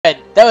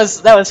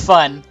That was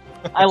fun.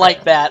 I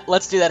like that.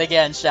 Let's do that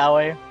again, shall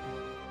we?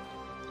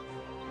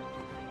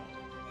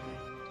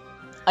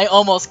 I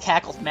almost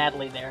cackled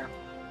madly there.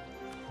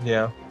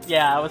 Yeah.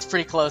 Yeah, I was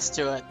pretty close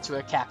to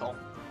a cackle.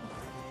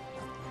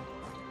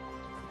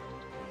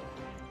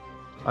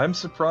 I'm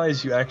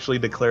surprised you actually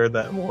declared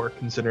that war,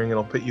 considering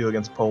it'll pit you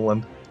against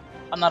Poland.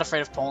 I'm not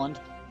afraid of Poland.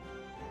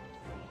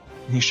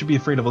 You should be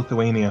afraid of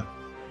Lithuania.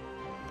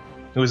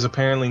 It was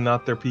apparently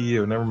not their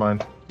PU, never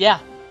mind. Yeah.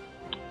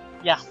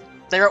 Yeah.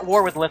 They're at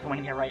war with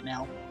Lithuania right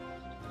now.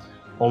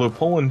 Although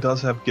Poland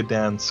does have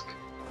Gdansk,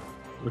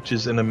 which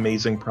is an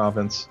amazing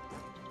province.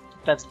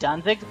 That's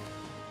Danzig?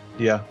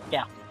 Yeah.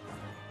 Yeah.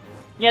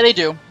 Yeah, they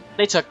do.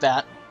 They took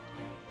that.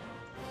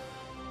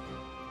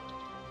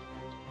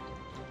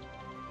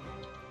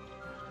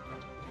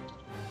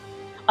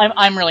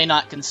 I'm really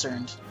not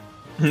concerned.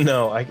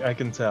 No, I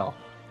can tell.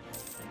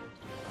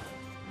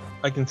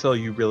 I can tell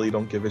you really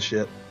don't give a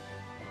shit.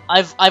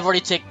 I've already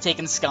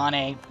taken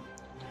Skane.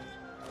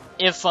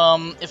 If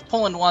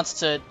Poland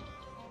wants to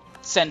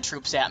send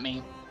troops at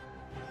me.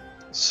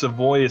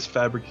 Savoy is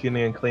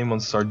fabricating a claim on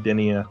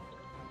Sardinia.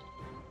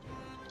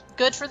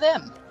 Good for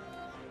them.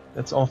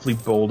 That's awfully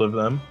bold of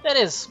them. That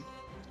is.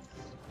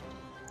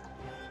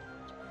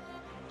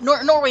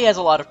 Norway has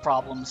a lot of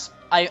problems.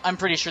 I'm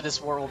pretty sure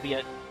this war will be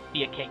a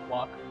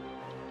cakewalk.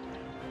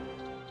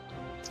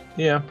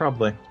 Yeah,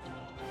 probably.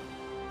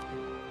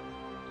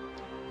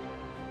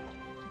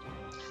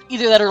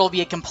 Either that or it'll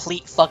be a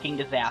complete fucking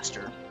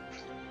disaster.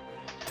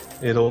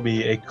 It'll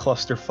be a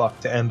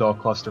clusterfuck to end all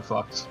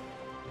clusterfucks.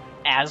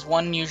 As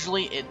one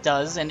usually it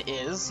does and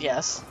is,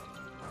 yes.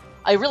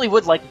 I really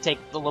would like to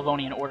take the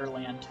Livonian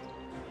Orderland.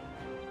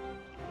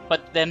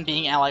 But them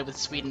being allied with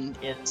Sweden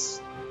is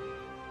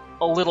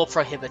a little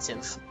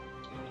prohibitive.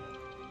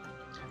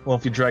 Well,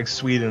 if you drag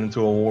Sweden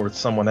into a war with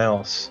someone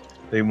else,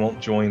 they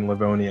won't join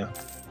Livonia.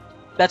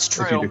 That's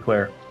true. If you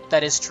declare.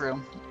 That is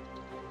true.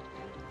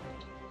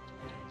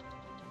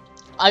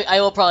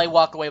 I will probably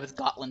walk away with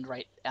Gotland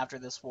right after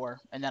this war,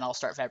 and then I'll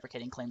start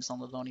fabricating claims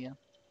on Livonia.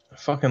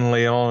 Fucking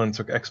Leon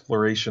took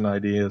exploration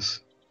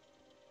ideas.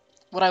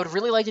 What I would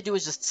really like to do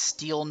is just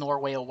steal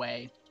Norway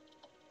away.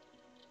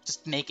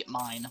 Just make it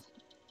mine.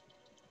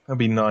 That'd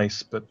be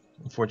nice, but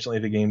unfortunately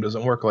the game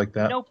doesn't work like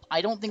that. Nope,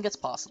 I don't think it's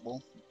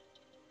possible.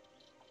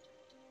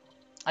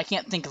 I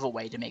can't think of a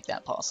way to make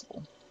that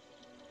possible.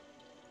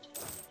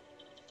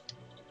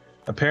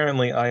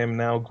 Apparently I am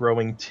now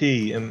growing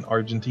tea in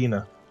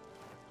Argentina.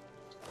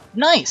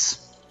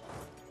 Nice!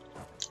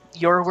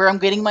 You're where I'm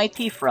getting my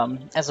tea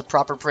from, as a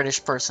proper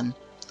British person.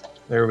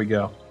 There we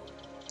go.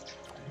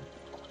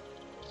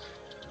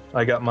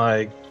 I got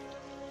my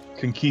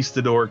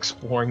conquistador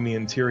exploring the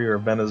interior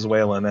of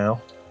Venezuela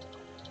now.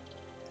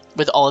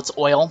 With all its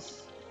oil?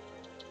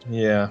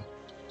 Yeah.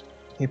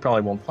 He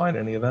probably won't find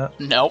any of that.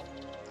 Nope.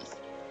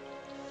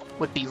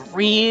 Would be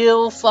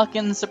real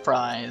fucking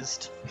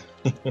surprised.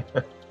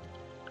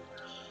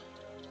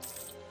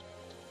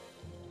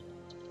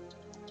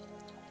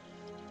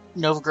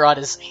 Novgorod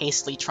is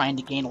hastily trying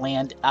to gain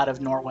land out of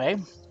Norway.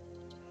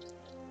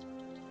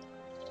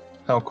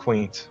 How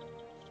quaint.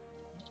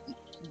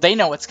 They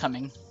know what's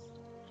coming.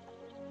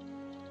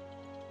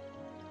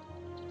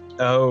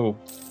 Oh,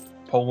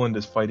 Poland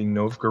is fighting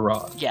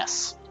Novgorod.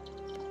 Yes.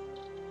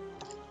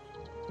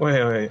 Wait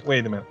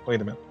a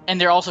minute.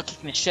 And they're also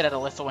kicking the shit out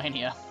of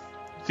Lithuania.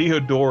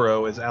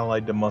 Theodoro is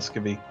allied to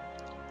Muscovy.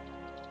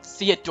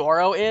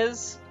 Theodoro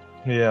is?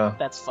 Yeah.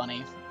 That's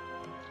funny.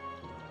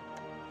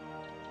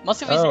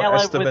 Muscovy's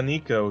allied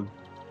with...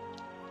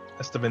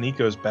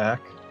 Estevanico's back.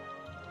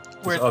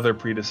 Where... His other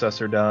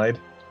predecessor died.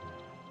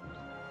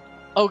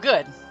 Oh,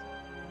 good.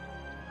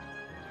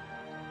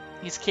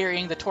 He's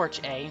carrying the torch,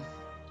 eh?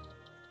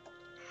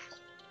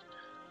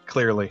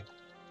 Clearly.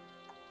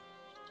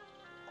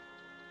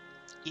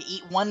 You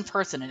eat one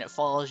person and it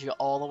follows you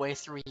all the way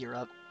through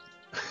Europe.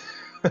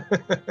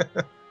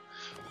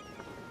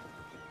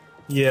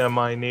 Yeah,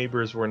 my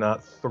neighbors were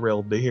not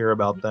thrilled to hear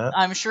about that.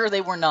 I'm sure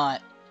they were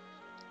not.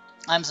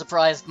 I'm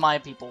surprised my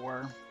people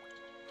were.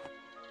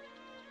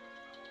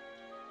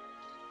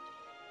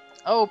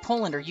 Oh,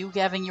 Poland, are you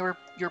having your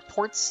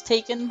ports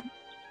taken?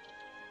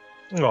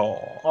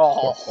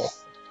 Oh.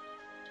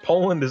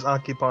 Poland is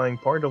occupying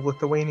part of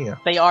Lithuania.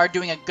 They are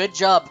doing a good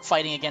job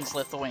fighting against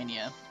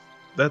Lithuania.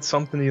 That's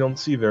something you don't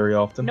see very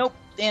often. Nope,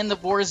 and the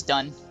war is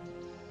done.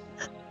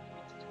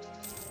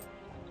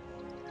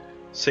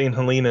 St.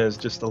 Helena is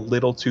just a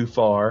little too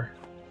far.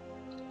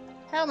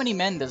 How many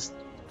men does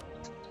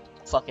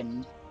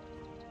fucking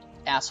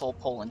asshole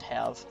Poland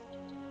have?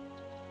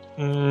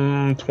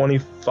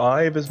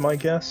 25 is my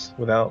guess,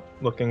 without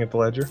looking at the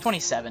ledger.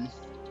 27.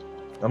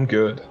 I'm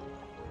good.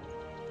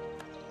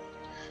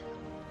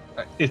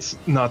 It's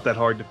not that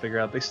hard to figure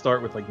out. They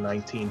start with like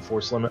 19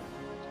 force limit.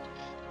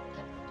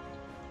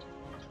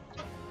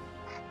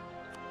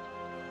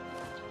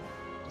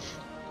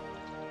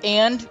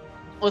 And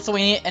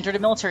Lithuania entered a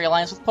military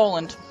alliance with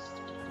Poland.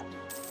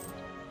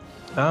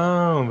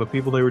 Oh, the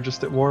people they were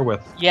just at war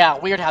with. Yeah,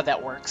 weird how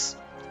that works.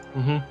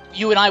 Mm-hmm.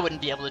 You and I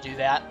wouldn't be able to do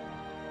that.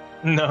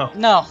 No.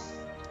 No.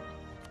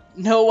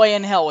 No way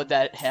in hell would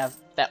that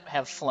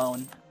have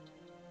flown.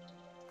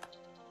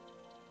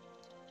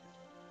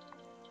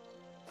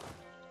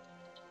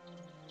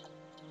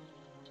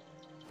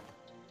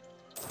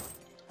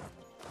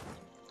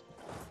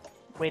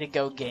 Way to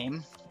go,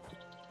 game.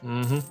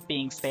 Mm-hmm.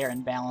 Being fair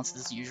and balanced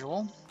as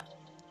usual.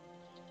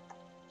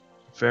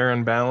 Fair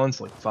and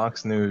balanced, like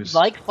Fox News.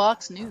 Like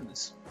Fox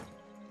News.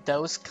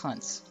 Those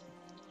cunts.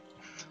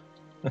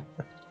 I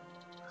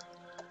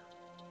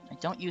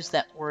don't use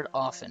that word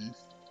often.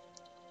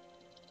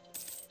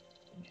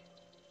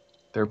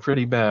 They're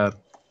pretty bad.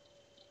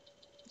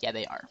 Yeah,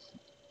 they are.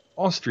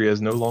 Austria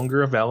is no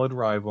longer a valid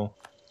rival.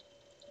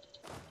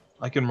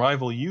 I can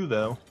rival you,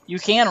 though. You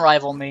can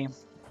rival me.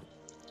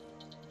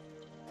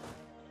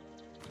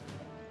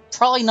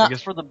 Probably not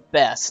for the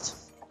best.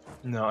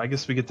 No, I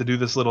guess we get to do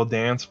this little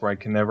dance where I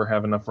can never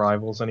have enough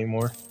rivals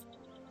anymore.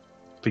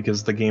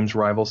 Because the game's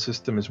rival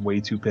system is way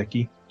too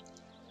picky.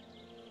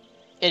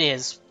 It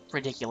is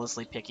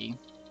ridiculously picky.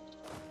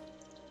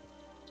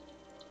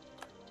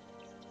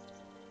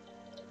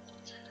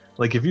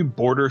 Like, if you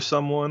border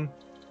someone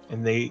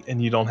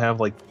and you don't have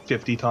like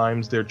 50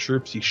 times their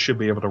troops, you should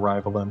be able to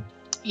rival them.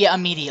 Yeah,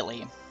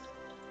 immediately.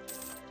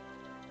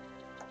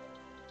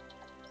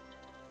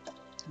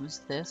 Who's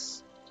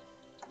this?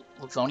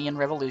 Livonian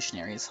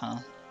revolutionaries, huh?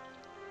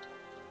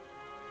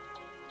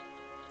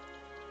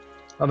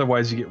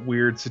 Otherwise, you get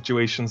weird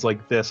situations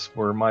like this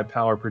where my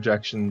power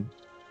projection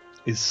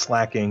is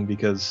slacking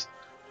because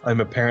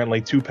I'm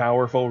apparently too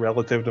powerful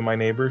relative to my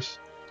neighbors.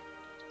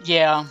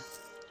 Yeah.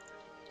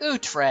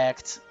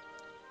 Utrecht.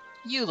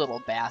 You little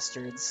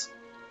bastards.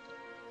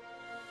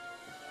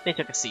 They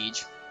took a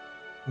siege.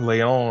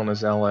 Leon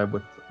is allied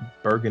with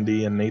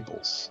Burgundy and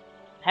Naples.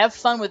 Have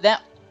fun with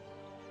that.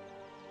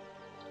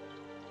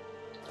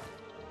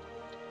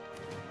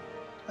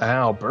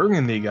 Ow,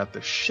 Burgundy got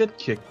the shit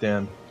kicked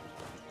in.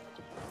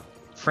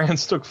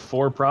 France took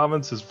 4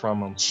 provinces from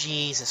them.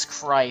 Jesus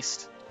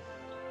Christ.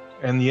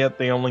 And yet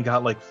they only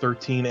got like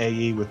 13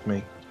 AE with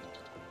me.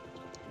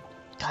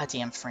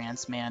 Goddamn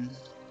France, man.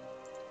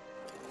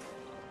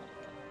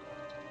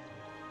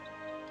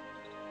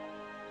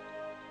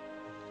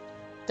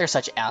 They're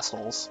such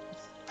assholes.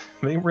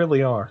 They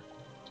really are.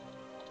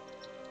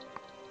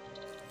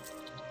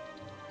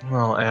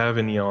 Well,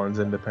 Avignon's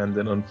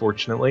independent,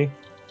 unfortunately.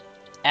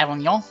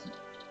 Avignon?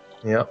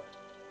 Yep.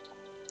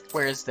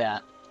 Where is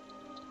that?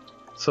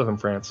 Southern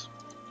France.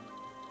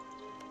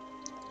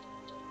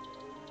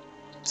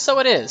 So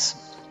it is.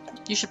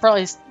 You should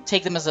probably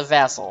take them as a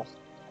vassal.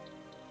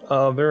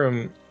 They're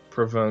in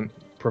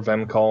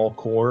Provencal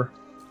Corps.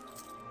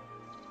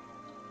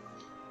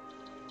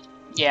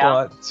 Yeah.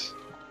 But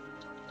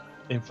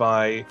if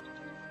I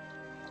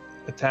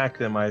attack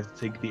them, I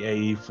take the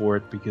AE for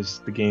it because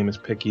the game is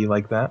picky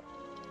like that.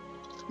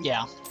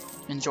 Yeah.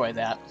 Enjoy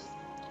that.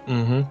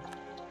 Mm-hmm.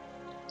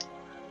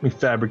 We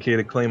fabricate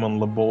a claim on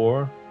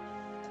Labor.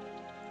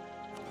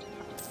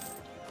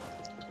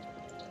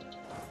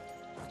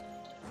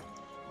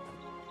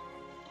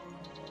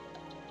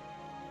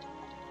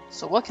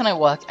 So what can I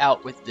walk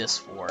out with this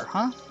for,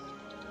 huh?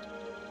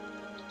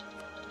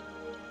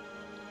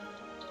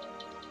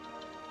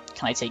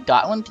 Can I take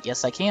Gotland?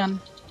 Yes, I can.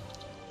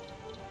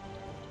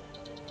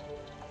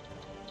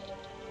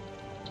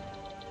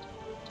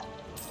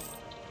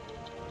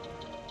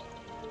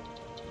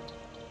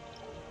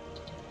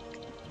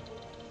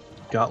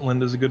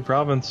 Gotland is a good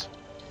province.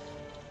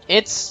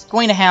 It's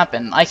going to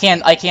happen. I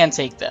can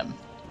take them.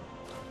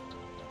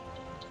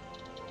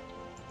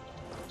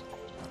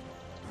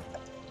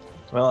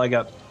 Well, I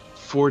got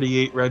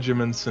 48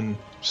 regiments in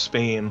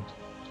Spain,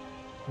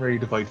 ready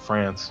to fight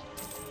France.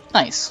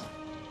 Nice.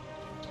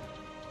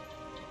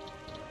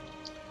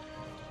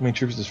 How many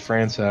troops does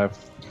France have?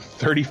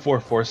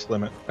 34 force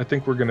limit. I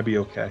think we're going to be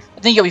okay. I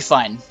think you'll be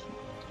fine.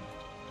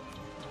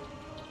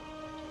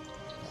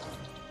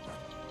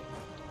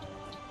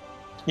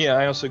 Yeah,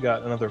 I also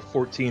got another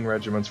 14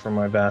 regiments from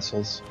my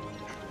vassals.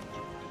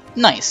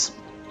 Nice.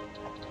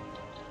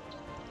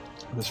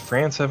 Does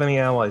France have any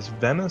allies?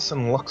 Venice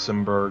and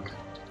Luxembourg.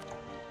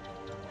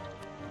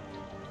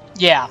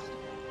 Yeah.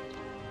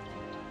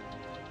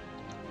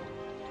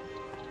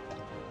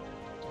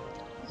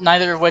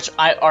 Neither of which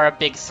are a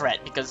big threat,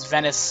 because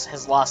Venice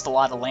has lost a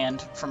lot of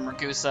land from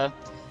Ragusa.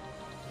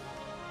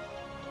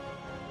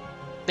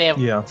 They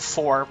have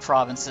 4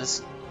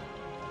 provinces.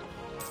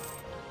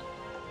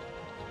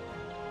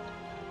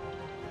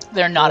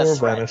 They're not a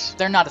threat. Venice.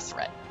 They're not a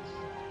threat.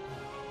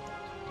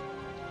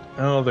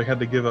 Oh, they had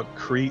to give up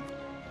Crete.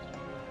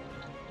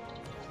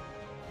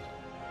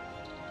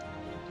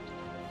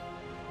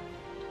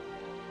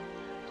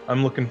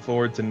 I'm looking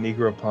forward to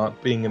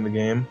Negropont being in the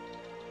game.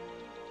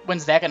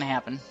 When's that gonna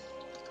happen?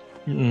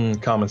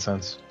 Common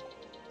sense.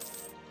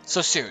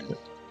 So soon.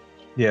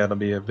 Yeah, it'll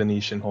be a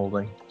Venetian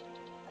holding.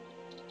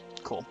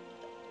 Cool.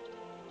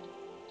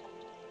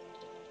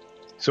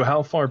 So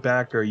how far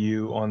back are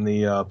you on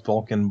the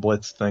Balkan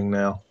Blitz thing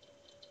now?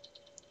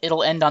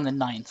 It'll end on the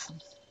 9th.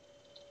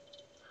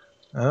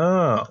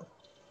 Oh.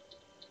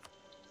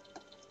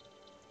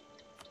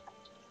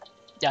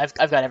 Yeah,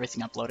 I've got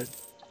everything uploaded.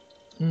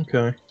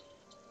 Okay.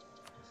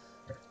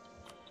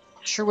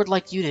 Sure would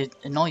like you to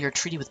annul your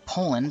treaty with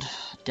Poland,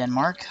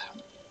 Denmark.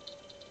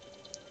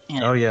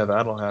 And Oh yeah,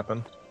 that'll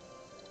happen.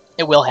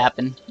 it will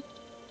happen.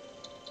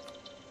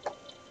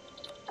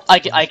 I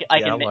can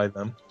ally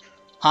them.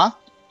 Huh?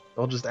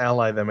 They'll just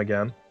ally them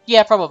again.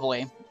 Yeah,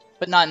 probably.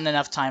 But not in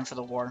enough time for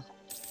the war.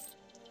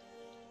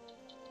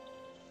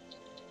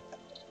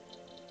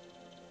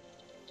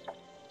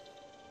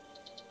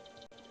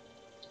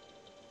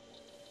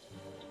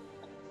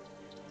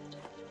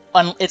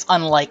 It's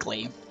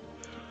unlikely.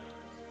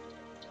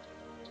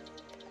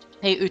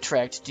 Hey,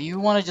 Utrecht, do you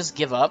want to just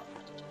give up?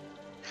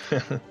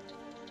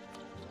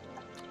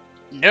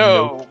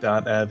 No!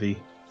 Nope.avi.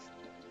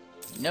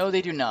 No,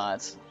 they do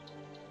not.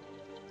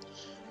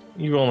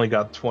 You've only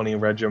got 20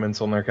 regiments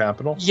on their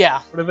capital.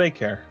 Yeah. What do they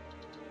care?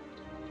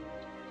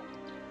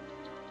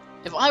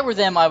 If I were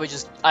them, I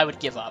would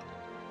give up.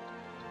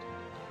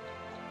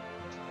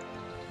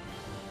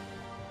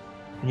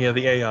 Yeah,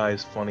 the AI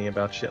is funny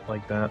about shit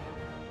like that.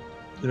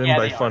 And Yeah,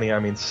 by they funny, I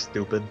mean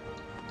stupid.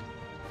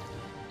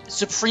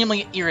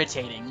 Supremely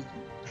irritating.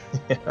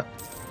 Yeah.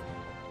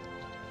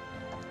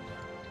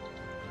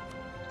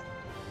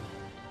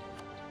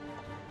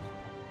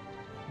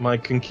 My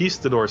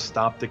conquistador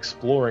stopped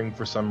exploring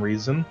for some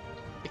reason.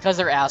 Because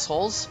they're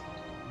assholes.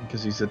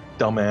 Because he's a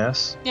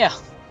dumbass. Yeah.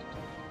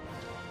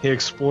 He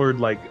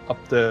explored, like,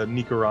 up to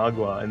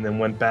Nicaragua and then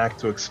went back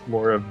to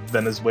explore a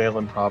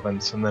Venezuelan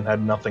province and then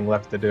had nothing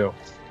left to do.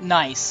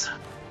 Nice.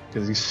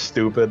 Because he's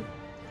stupid.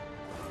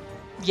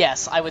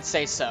 Yes, I would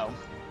say so.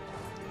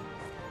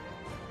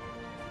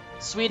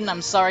 Sweden,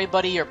 I'm sorry,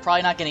 buddy, you're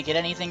probably not going to get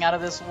anything out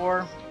of this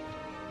war.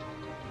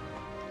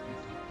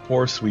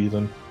 Poor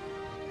Sweden.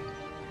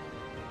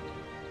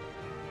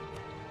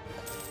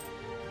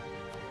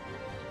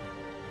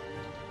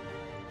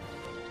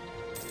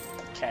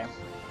 Okay.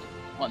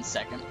 1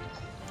 second.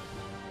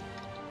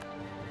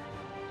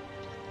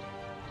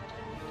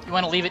 You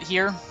want to leave it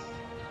here?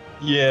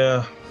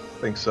 Yeah,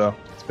 I think so.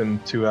 It's been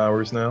 2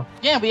 hours now.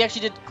 Yeah, we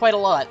actually did quite a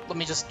lot. Let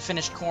me just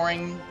finish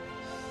coring.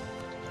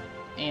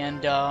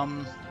 And,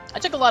 I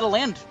took a lot of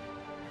land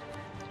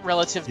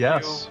relative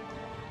Yes.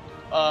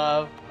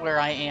 to where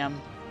I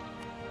am.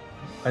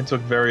 I took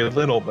very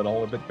little, but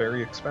all of it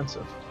very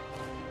expensive.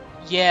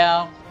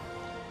 Yeah,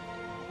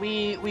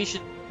 we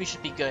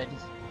should be good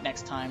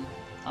next time.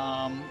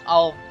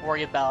 I'll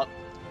worry about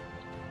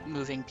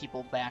moving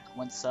people back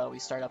once we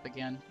start up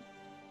again.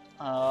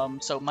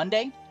 So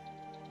Monday?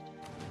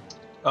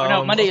 Or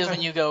no, Monday is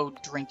when you go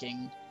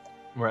drinking.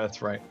 Right,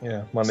 that's right.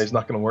 Yeah, Monday's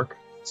not going to work.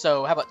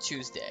 So how about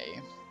Tuesday?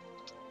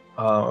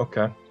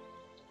 Okay.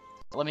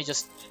 Let me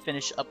just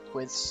finish up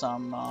with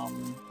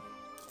some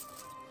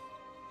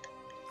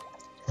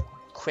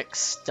quick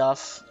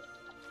stuff.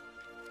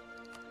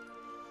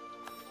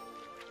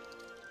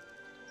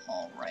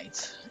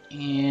 Alright,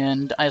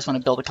 and I just want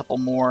to build a couple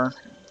more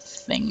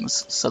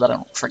things so that I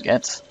don't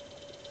forget.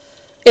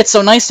 It's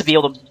so nice to be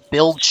able to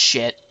build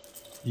shit.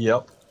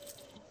 Yep.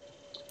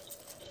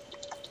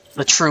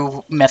 The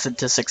true method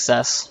to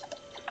success.